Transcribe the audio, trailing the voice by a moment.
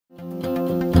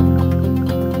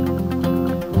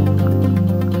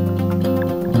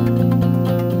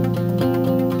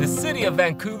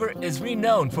Vancouver is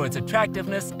renowned for its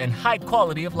attractiveness and high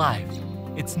quality of life.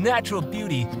 Its natural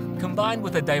beauty, combined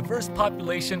with a diverse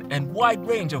population and wide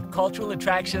range of cultural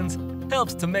attractions,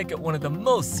 helps to make it one of the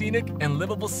most scenic and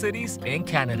livable cities in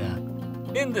Canada.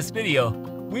 In this video,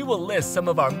 we will list some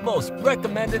of our most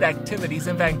recommended activities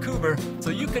in Vancouver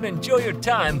so you can enjoy your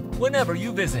time whenever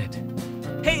you visit.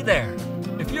 Hey there!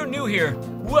 If you're new here,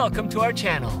 welcome to our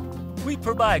channel. We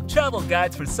provide travel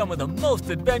guides for some of the most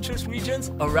adventurous regions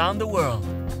around the world.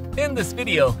 In this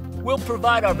video, we'll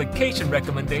provide our vacation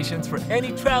recommendations for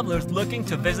any travelers looking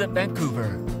to visit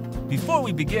Vancouver. Before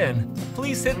we begin,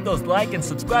 please hit those like and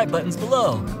subscribe buttons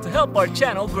below to help our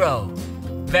channel grow.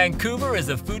 Vancouver is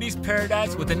a foodie's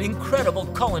paradise with an incredible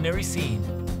culinary scene.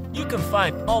 You can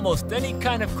find almost any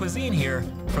kind of cuisine here,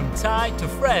 from Thai to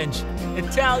French,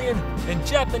 Italian, and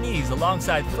Japanese,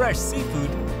 alongside fresh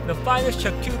seafood, the finest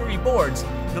charcuterie boards,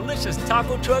 delicious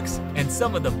taco trucks, and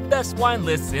some of the best wine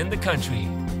lists in the country.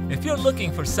 If you're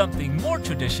looking for something more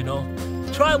traditional,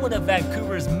 try one of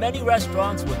Vancouver's many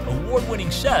restaurants with award-winning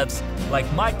chefs like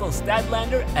Michael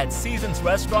Stadlander at Seasons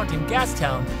Restaurant in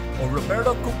Gastown or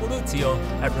Roberto Cucuruccio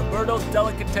at Roberto's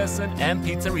Delicatessen and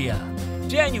Pizzeria.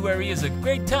 January is a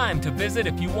great time to visit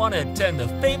if you want to attend the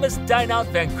famous Dine Out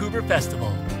Vancouver Festival,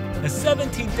 a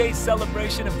 17-day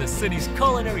celebration of the city's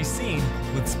culinary scene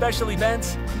with special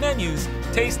events, menus,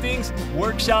 tastings,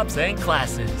 workshops, and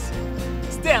classes.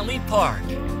 Stanley Park.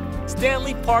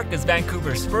 Stanley Park is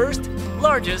Vancouver's first,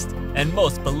 largest, and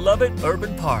most beloved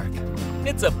urban park.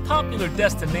 It's a popular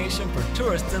destination for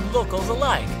tourists and locals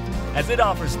alike, as it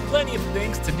offers plenty of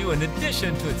things to do in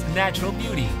addition to its natural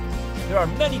beauty. There are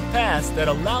many paths that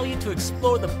allow you to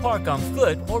explore the park on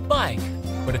foot or bike,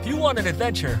 but if you want an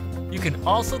adventure, you can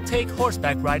also take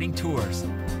horseback riding tours.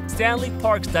 Stanley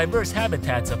Park's diverse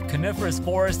habitats of coniferous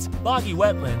forests, boggy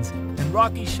wetlands, and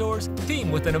rocky shores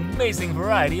teem with an amazing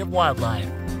variety of wildlife.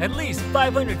 At least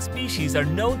 500 species are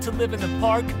known to live in the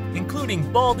park, including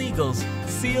bald eagles,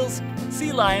 seals,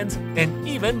 sea lions, and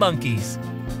even monkeys.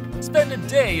 Spend a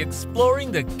day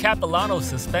exploring the Capilano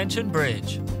Suspension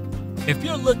Bridge. If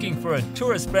you're looking for a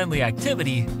tourist-friendly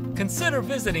activity, consider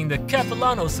visiting the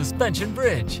Capilano Suspension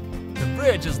Bridge. The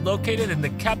bridge is located in the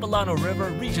Capilano River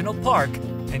Regional Park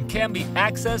and can be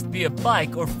accessed via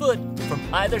bike or foot from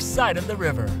either side of the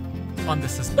river. On the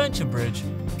suspension bridge,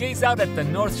 gaze out at the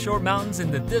North Shore Mountains in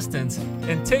the distance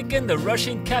and take in the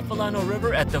rushing Capilano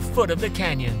River at the foot of the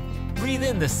canyon. Breathe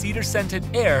in the cedar-scented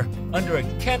air under a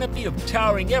canopy of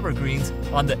towering evergreens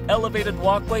on the elevated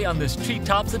walkway on this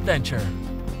treetops adventure.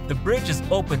 The bridge is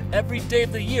open every day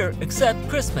of the year except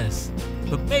Christmas,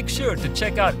 but make sure to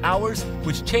check out hours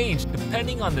which change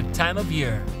depending on the time of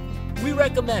year. We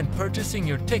recommend purchasing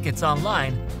your tickets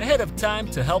online ahead of time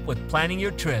to help with planning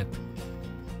your trip.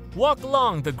 Walk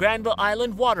along the Granville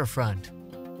Island waterfront.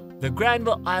 The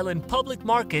Granville Island Public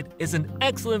Market is an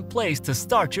excellent place to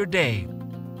start your day.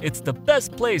 It's the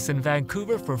best place in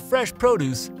Vancouver for fresh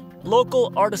produce,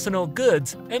 local artisanal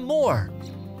goods, and more.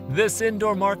 This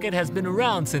indoor market has been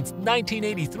around since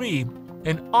 1983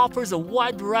 and offers a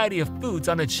wide variety of foods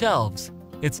on its shelves.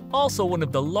 It's also one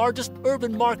of the largest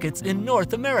urban markets in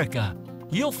North America.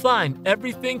 You'll find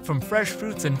everything from fresh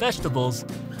fruits and vegetables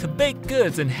to baked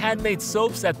goods and handmade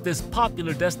soaps at this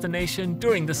popular destination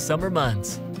during the summer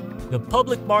months. The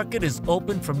public market is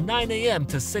open from 9 a.m.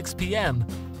 to 6 p.m.,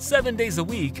 7 days a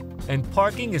week, and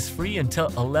parking is free until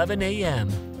 11 a.m.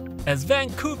 As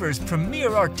Vancouver's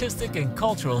premier artistic and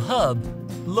cultural hub,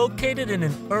 located in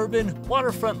an urban,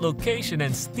 waterfront location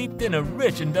and steeped in a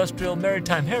rich industrial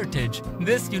maritime heritage,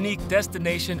 this unique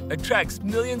destination attracts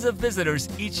millions of visitors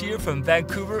each year from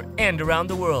Vancouver and around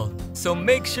the world. So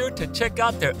make sure to check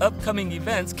out their upcoming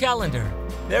events calendar.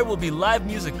 There will be live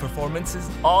music performances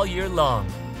all year long.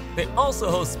 They also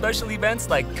host special events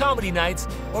like comedy nights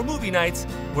or movie nights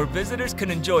where visitors can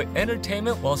enjoy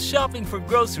entertainment while shopping for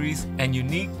groceries and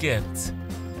unique gifts.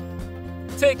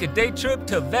 Take a day trip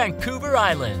to Vancouver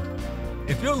Island.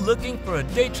 If you're looking for a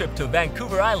day trip to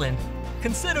Vancouver Island,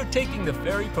 consider taking the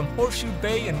ferry from Horseshoe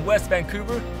Bay in West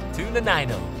Vancouver to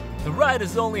Nanaimo. The ride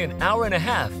is only an hour and a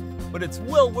half, but it's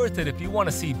well worth it if you want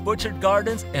to see Butchert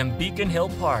Gardens and Beacon Hill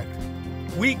Park.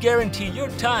 We guarantee your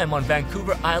time on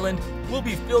Vancouver Island will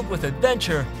be filled with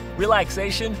adventure,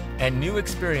 relaxation, and new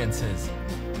experiences.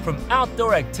 From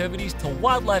outdoor activities to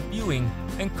wildlife viewing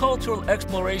and cultural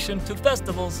exploration to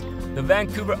festivals, the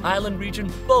Vancouver Island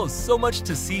region boasts so much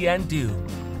to see and do.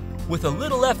 With a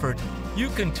little effort, you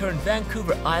can turn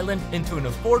Vancouver Island into an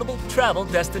affordable travel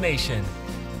destination.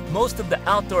 Most of the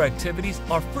outdoor activities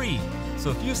are free,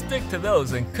 so if you stick to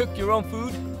those and cook your own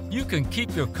food, you can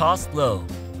keep your costs low.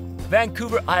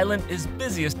 Vancouver Island is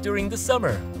busiest during the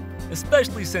summer.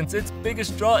 especially since its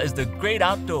biggest draw is the great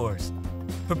outdoors.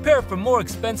 Prepare for more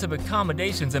expensive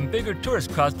accommodations and bigger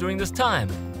tourist crowds during this time.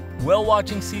 Whale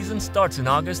watching season starts in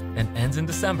August and ends in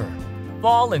December.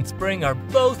 Fall and spring are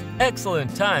both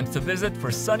excellent times to visit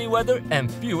for sunny weather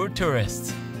and fewer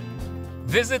tourists.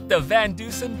 Visit the Van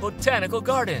Dusen Botanical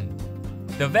Garden.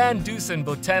 The Van Dusen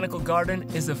Botanical Garden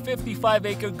is a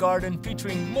 55-acre garden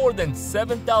featuring more than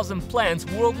 7,000 plants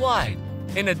worldwide.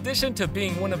 In addition to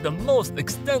being one of the most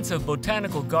extensive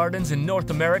botanical gardens in North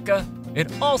America, it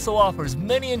also offers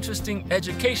many interesting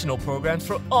educational programs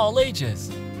for all ages.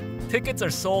 Tickets are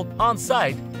sold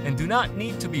on-site and do not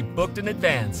need to be booked in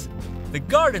advance. The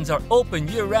gardens are open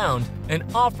year-round and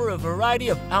offer a variety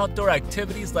of outdoor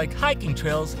activities like hiking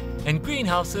trails and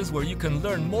greenhouses where you can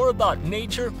learn more about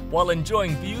nature while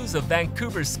enjoying views of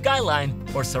Vancouver's skyline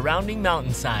or surrounding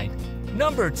mountainside.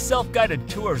 Numbered self-guided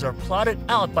tours are plotted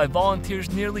out by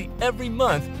volunteers nearly every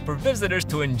month for visitors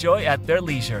to enjoy at their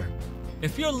leisure.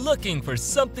 If you're looking for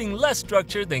something less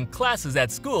structured than classes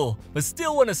at school, but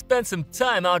still want to spend some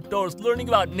time outdoors learning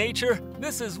about nature,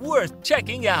 this is worth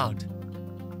checking out.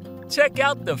 Check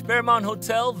out the Fairmont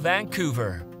Hotel,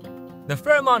 Vancouver. The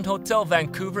Fairmont Hotel,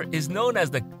 Vancouver is known as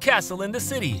the castle in the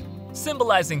city,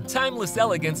 symbolizing timeless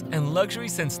elegance and luxury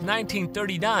since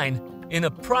 1939 in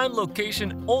a prime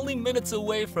location only minutes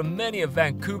away from many of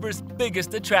Vancouver's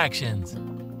biggest attractions.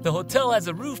 The hotel has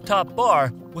a rooftop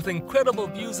bar with incredible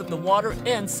views of the water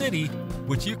and city,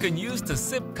 which you can use to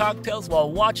sip cocktails while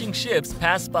watching ships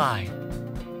pass by.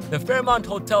 The Fairmont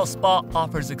Hotel Spa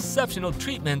offers exceptional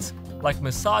treatments like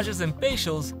massages and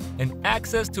facials and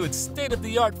access to its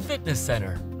state-of-the-art fitness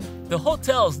center. The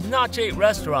hotel's Nache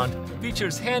restaurant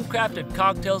features handcrafted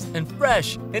cocktails and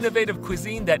fresh, innovative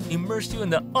cuisine that immerse you in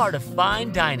the art of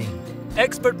fine dining.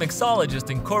 Expert mixologists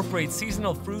incorporate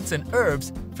seasonal fruits and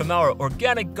herbs from our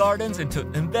organic gardens into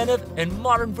inventive and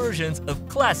modern versions of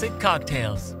classic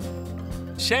cocktails.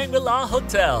 Shangri-La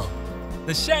Hotel.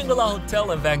 The Shangri-La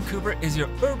Hotel in Vancouver is your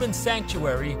urban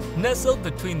sanctuary nestled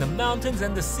between the mountains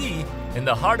and the sea in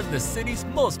the heart of the city's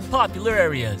most popular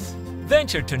areas.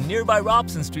 Venture to nearby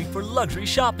Robson Street for luxury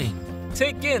shopping.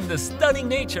 Take in the stunning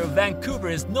nature Vancouver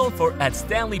is known for at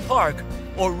Stanley Park,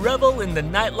 or revel in the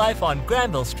nightlife on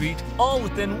Granville Street, all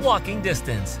within walking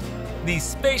distance. These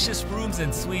spacious rooms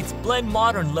and suites blend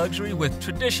modern luxury with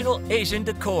traditional Asian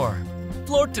decor.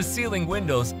 Floor-to-ceiling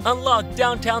windows unlock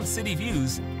downtown city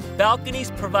views,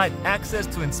 balconies provide access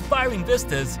to inspiring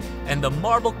vistas, and the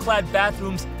marble-clad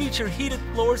bathrooms feature heated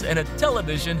floors and a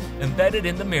television embedded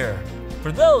in the mirror.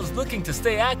 For those looking to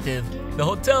stay active, the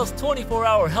hotel's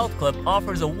 24-hour health club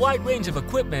offers a wide range of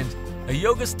equipment, a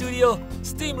yoga studio,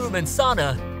 steam room and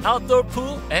sauna, outdoor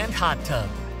pool, and hot tub.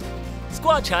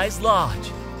 Squatch Eyes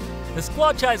Lodge. The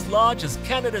Squatch Eyes Lodge is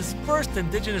Canada's first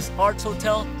Indigenous arts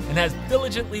hotel and has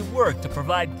diligently worked to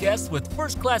provide guests with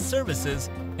first-class services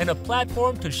and a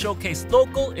platform to showcase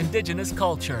local Indigenous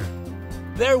culture.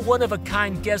 Their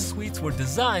one-of-a-kind guest suites were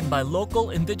designed by local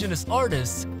Indigenous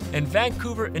artists and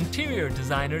Vancouver interior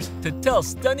designers to tell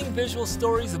stunning visual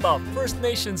stories about First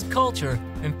Nations culture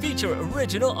and feature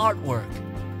original artwork.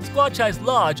 Squatch Eyes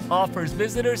Lodge offers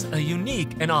visitors a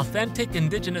unique and authentic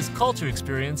Indigenous culture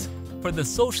experience for the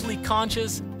socially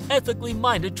conscious, ethically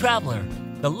minded traveler.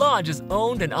 The lodge is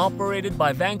owned and operated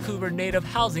by Vancouver Native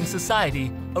Housing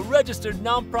Society, a registered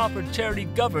nonprofit charity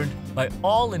governed by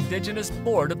All Indigenous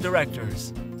Board of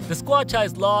Directors. The Squatch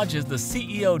Eyes Lodge is the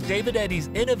CEO David Eddy's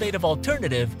innovative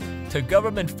alternative to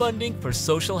government funding for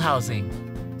social housing.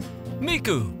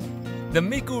 Miku. The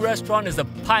Miku restaurant is a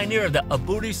pioneer of the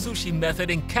aburi sushi method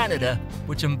in Canada,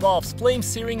 which involves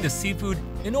flame-searing the seafood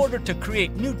in order to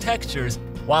create new textures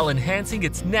while enhancing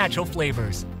its natural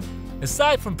flavors.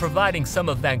 Aside from providing some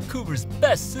of Vancouver's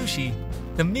best sushi,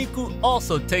 the Miku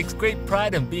also takes great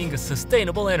pride in being a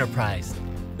sustainable enterprise.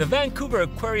 The Vancouver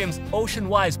Aquarium's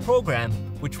Ocean-Wise program,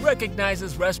 which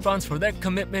recognizes restaurants for their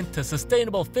commitment to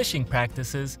sustainable fishing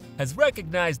practices, has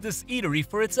recognized this eatery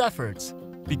for its efforts.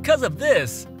 Because of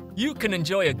this, you can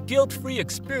enjoy a guilt-free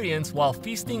experience while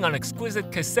feasting on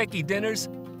exquisite kaiseki dinners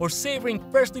or savoring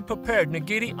freshly prepared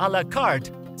nigiri a la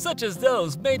carte, such as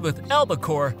those made with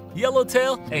albacore,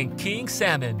 yellowtail, and king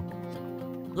salmon.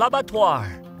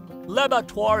 L'Abattoir.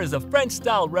 L'Abattoir is a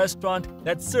French-style restaurant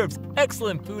that serves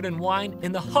excellent food and wine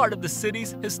in the heart of the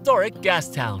city's historic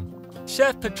gastown.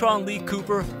 Chef Patron Lee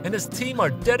Cooper and his team are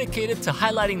dedicated to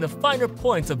highlighting the finer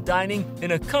points of dining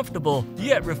in a comfortable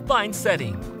yet refined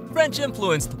setting.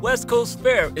 French-influenced West Coast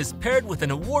fare is paired with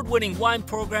an award-winning wine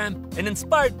program and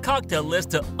inspired cocktail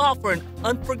list to offer an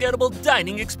unforgettable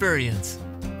dining experience.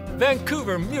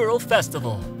 Vancouver Mural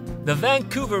Festival. The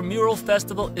Vancouver Mural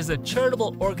Festival is a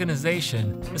charitable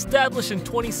organization established in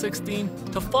 2016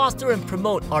 to foster and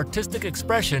promote artistic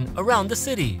expression around the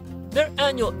city. Their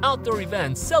annual outdoor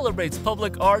event celebrates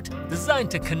public art designed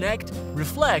to connect,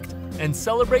 reflect, and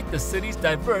celebrate the city's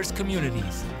diverse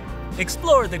communities.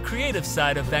 Explore the creative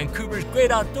side of Vancouver's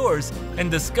great outdoors and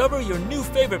discover your new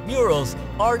favorite murals,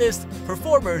 artists,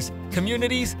 performers,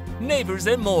 communities, neighbors,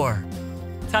 and more.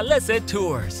 Talese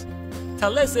Tours.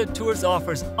 Talese Tours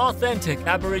offers authentic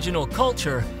Aboriginal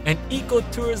culture and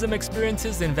ecotourism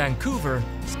experiences in Vancouver,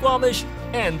 Squamish,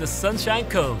 and the Sunshine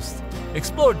Coast.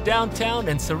 Explore downtown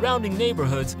and surrounding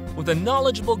neighborhoods with a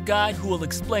knowledgeable guide who will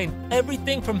explain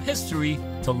everything from history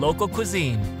to local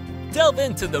cuisine. Delve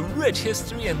into the rich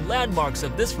history and landmarks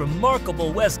of this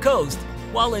remarkable West Coast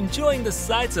while enjoying the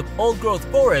sights of old-growth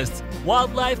forests,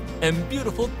 wildlife, and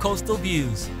beautiful coastal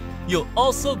views. You'll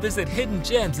also visit hidden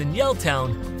gems in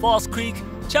Yellowtown, Falls Creek,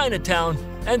 Chinatown,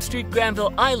 M Street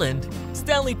Granville Island,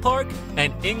 Stanley Park,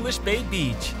 and English Bay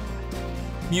Beach.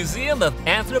 Museum of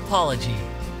Anthropology.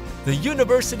 The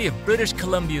University of British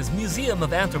Columbia's Museum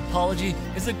of Anthropology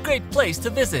is a great place to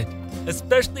visit,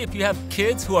 especially if you have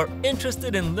kids who are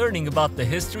interested in learning about the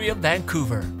history of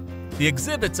Vancouver. The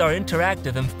exhibits are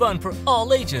interactive and fun for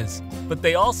all ages, but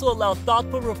they also allow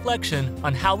thoughtful reflection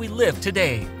on how we live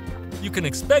today. You can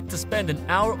expect to spend an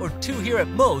hour or two here at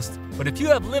most, but if you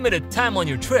have limited time on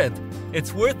your trip,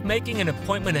 it's worth making an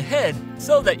appointment ahead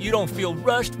so that you don't feel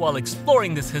rushed while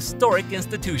exploring this historic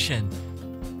institution.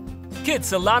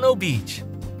 Kitsilano Beach.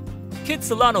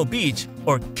 Kitsilano Beach,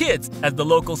 or Kits as the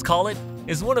locals call it,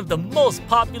 is one of the most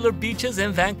popular beaches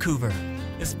in Vancouver,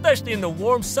 especially in the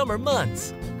warm summer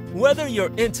months. Whether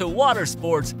you're into water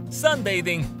sports,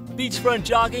 sunbathing, beachfront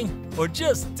jogging, or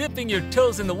just dipping your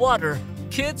toes in the water,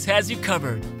 Kits has you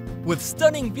covered, with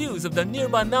stunning views of the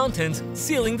nearby mountains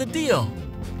sealing the deal.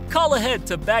 Call ahead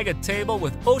to bag a table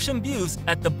with ocean views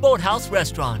at the Boathouse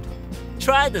restaurant.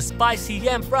 Try the spicy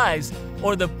yam fries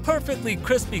or the perfectly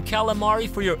crispy calamari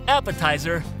for your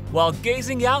appetizer while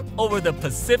gazing out over the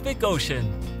Pacific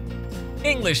Ocean.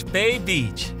 English Bay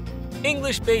Beach.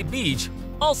 English Bay Beach,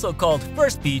 also called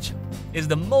First Beach, is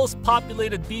the most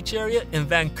populated beach area in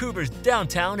Vancouver's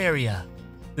downtown area.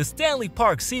 The Stanley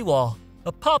Park seawall,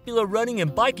 a popular running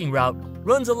and biking route,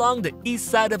 runs along the east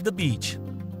side of the beach.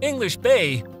 English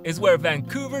Bay is where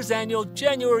Vancouver's annual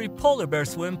January polar bear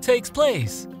swim takes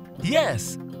place.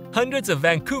 Yes, hundreds of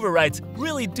Vancouverites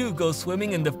really do go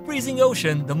swimming in the freezing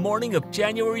ocean the morning of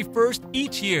January 1st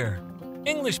each year.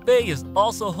 English Bay is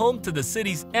also home to the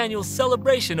city's annual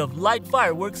celebration of Light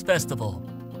Fireworks Festival.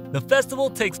 The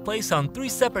festival takes place on 3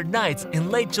 separate nights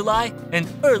in late July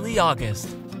and early August.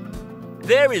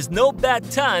 There is no bad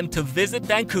time to visit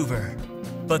Vancouver,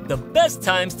 but the best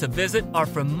times to visit are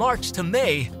from March to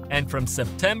May and from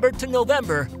September to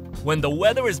November, when the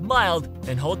weather is mild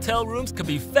and hotel rooms can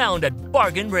be found at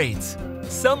bargain rates.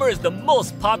 Summer is the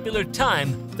most popular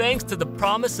time thanks to the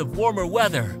promise of warmer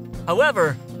weather.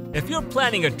 However, if you're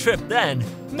planning a trip then,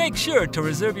 make sure to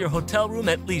reserve your hotel room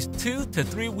at least 2 to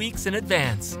 3 weeks in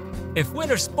advance. If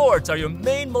winter sports are your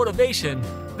main motivation,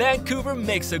 Vancouver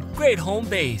makes a great home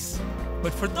base.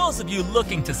 But for those of you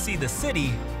looking to see the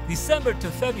city, December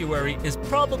to February is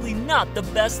probably not the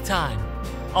best time.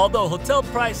 Although hotel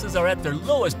prices are at their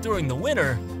lowest during the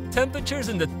winter, temperatures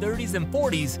in the 30s and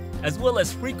 40s, as well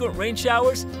as frequent rain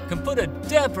showers, can put a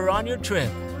damper on your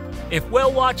trip. If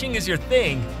whale watching is your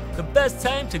thing, the best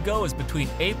time to go is between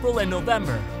April and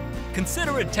November.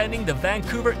 Consider attending the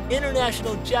Vancouver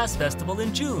International Jazz Festival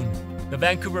in June, the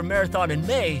Vancouver Marathon in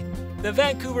May, the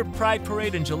Vancouver Pride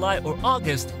Parade in July or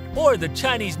August, or the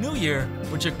Chinese New Year,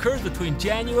 which occurs between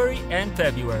January and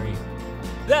February.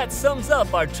 That sums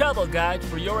up our travel guide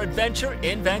for your adventure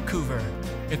in Vancouver.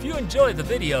 If you enjoyed the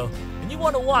video and you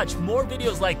want to watch more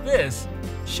videos like this,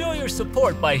 show your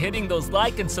support by hitting those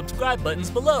like and subscribe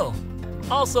buttons below.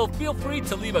 Also, feel free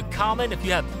to leave a comment if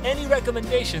you have any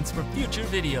recommendations for future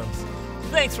videos.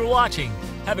 Thanks for watching.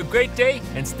 Have a great day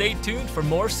and stay tuned for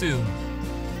more soon.